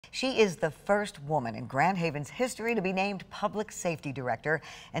She is the first woman in Grand Haven's history to be named Public Safety Director.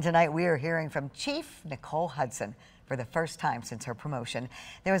 And tonight we are hearing from Chief Nichole Hudson for the first time since her promotion.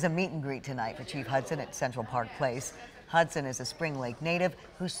 There was a meet and greet tonight for Chief Hudson at Central Park Place. Hudson is a Spring Lake native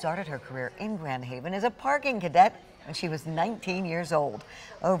who started her career in Grand Haven as a parking cadet when she was 19 years old.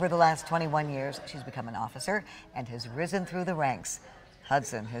 Over the last 21 years, she's become an officer and has risen through the ranks.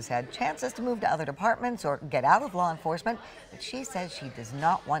 Hudson has had chances to move to other departments or get out of law enforcement, but she says she does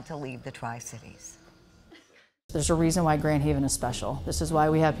not want to leave the Tri-Cities. There's a reason why Grand Haven is special. This is why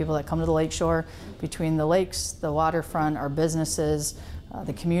we have people that come to the lakeshore. Between the lakes, the waterfront, our businesses,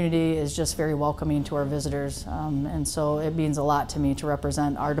 the community is just very welcoming to our visitors, and so it means a lot to me to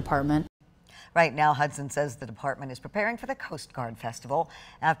represent our department. Right now, Hudson says the department is preparing for the Coast Guard Festival.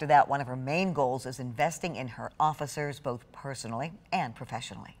 After that, one of her main goals is investing in her officers, both personally and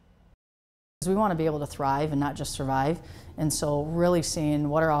professionally. We want to be able to thrive and not just survive, and so really seeing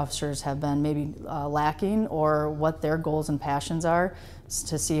what our officers have been maybe lacking or what their goals and passions are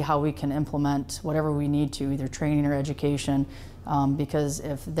to see how we can implement whatever we need to, either training or education, because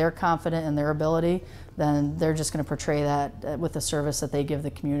if they're confident in their ability, then they're just going to portray that with the service that they give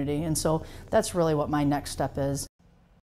the community. And so that's really what my next step is.